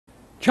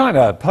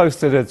China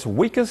posted its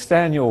weakest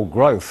annual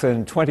growth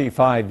in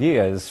 25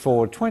 years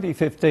for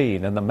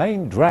 2015, and the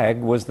main drag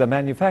was the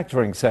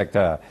manufacturing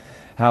sector.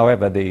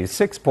 However, the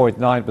 6.9%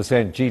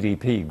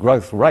 GDP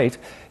growth rate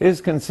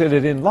is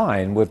considered in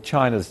line with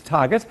China's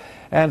target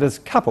and is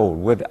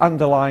coupled with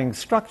underlying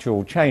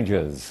structural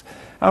changes.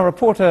 Our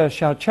reporter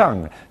Xiao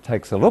Cheng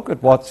takes a look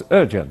at what's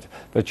urgent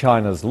for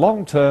China's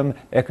long-term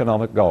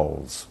economic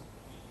goals.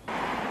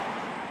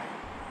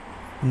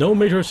 No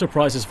major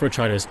surprises for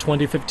China's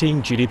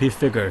 2015 GDP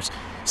figures.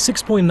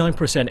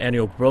 6.9%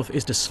 annual growth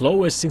is the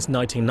slowest since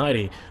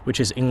 1990, which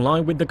is in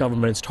line with the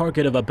government's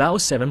target of about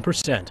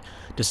 7%.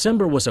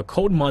 December was a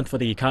cold month for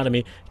the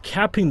economy,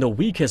 capping the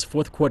weakest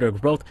fourth quarter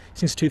growth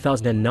since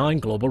 2009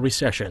 global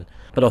recession.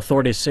 But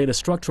authorities say the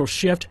structural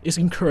shift is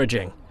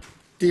encouraging.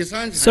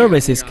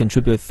 Services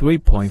contribute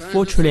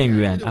 3.4 trillion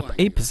yuan, up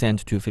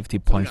 8% to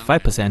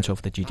 50.5%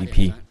 of the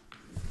GDP.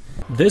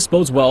 This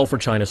bodes well for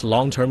China's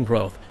long-term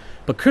growth.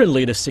 But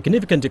currently, the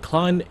significant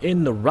decline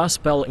in the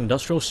Rust Belt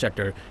industrial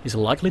sector is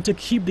likely to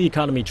keep the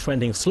economy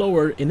trending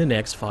slower in the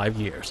next 5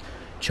 years.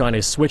 China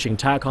is switching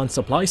tack on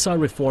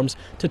supply-side reforms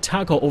to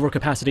tackle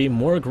overcapacity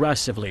more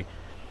aggressively.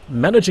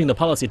 Managing the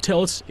policy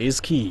tilts is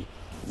key.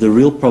 The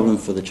real problem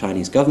for the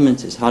Chinese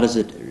government is how does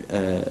it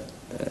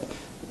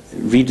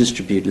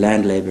redistribute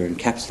land, labor and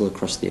capital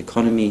across the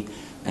economy,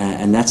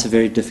 and that's a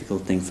very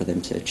difficult thing for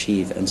them to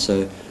achieve. And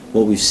so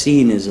what we've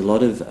seen is a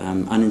lot of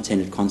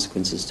unintended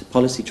consequences to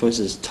policy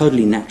choices,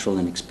 totally natural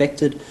and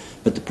expected,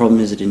 but the problem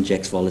is it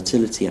injects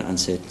volatility and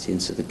uncertainty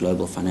into the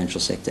global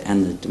financial sector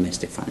and the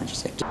domestic financial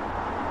sector.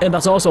 And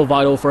that's also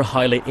vital for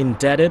highly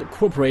indebted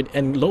corporate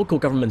and local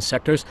government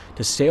sectors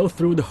to sail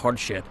through the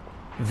hardship.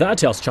 That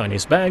tells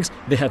Chinese banks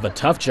they have a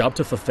tough job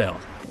to fulfill.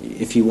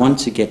 If you want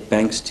to get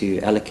banks to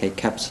allocate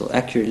capital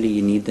accurately,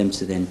 you need them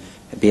to then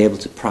be able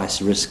to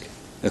price risk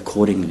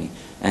accordingly.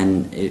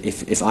 And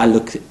if I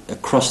look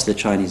across the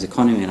Chinese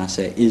economy and I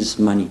say, is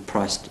money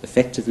priced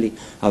effectively?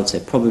 I would say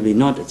probably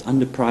not, it's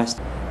underpriced.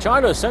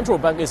 China's central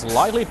bank is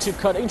likely to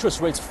cut interest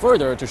rates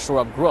further to shore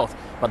up growth,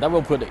 but that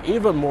will put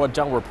even more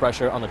downward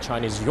pressure on the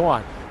Chinese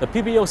yuan. The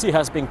PBOC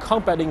has been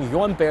combating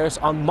yuan bears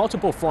on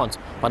multiple fronts,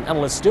 but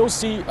analysts still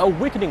see a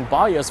weakening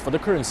bias for the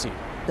currency.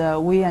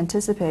 We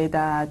anticipate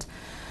that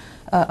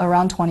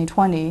around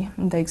 2020,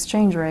 the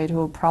exchange rate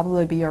will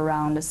probably be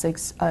around the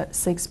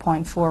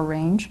 6.4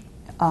 range.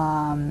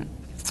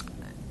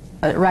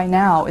 Right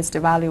now, it's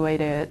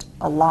devaluated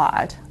a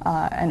lot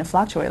and it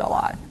fluctuates a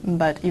lot,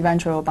 but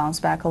eventually it will bounce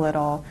back a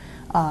little,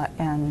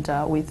 and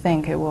we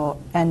think it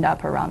will end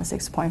up around the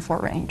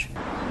 6.4 range.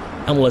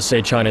 Analysts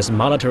say China's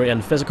monetary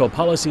and fiscal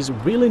policies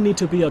really need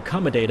to be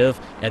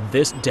accommodative at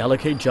this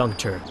delicate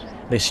juncture.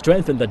 They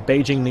strengthen that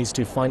Beijing needs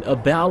to find a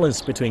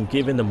balance between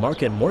giving the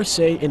market more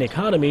say in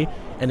economy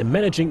and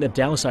managing the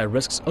downside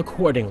risks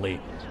accordingly.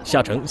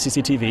 Xiao Cheng,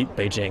 CCTV,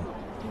 Beijing.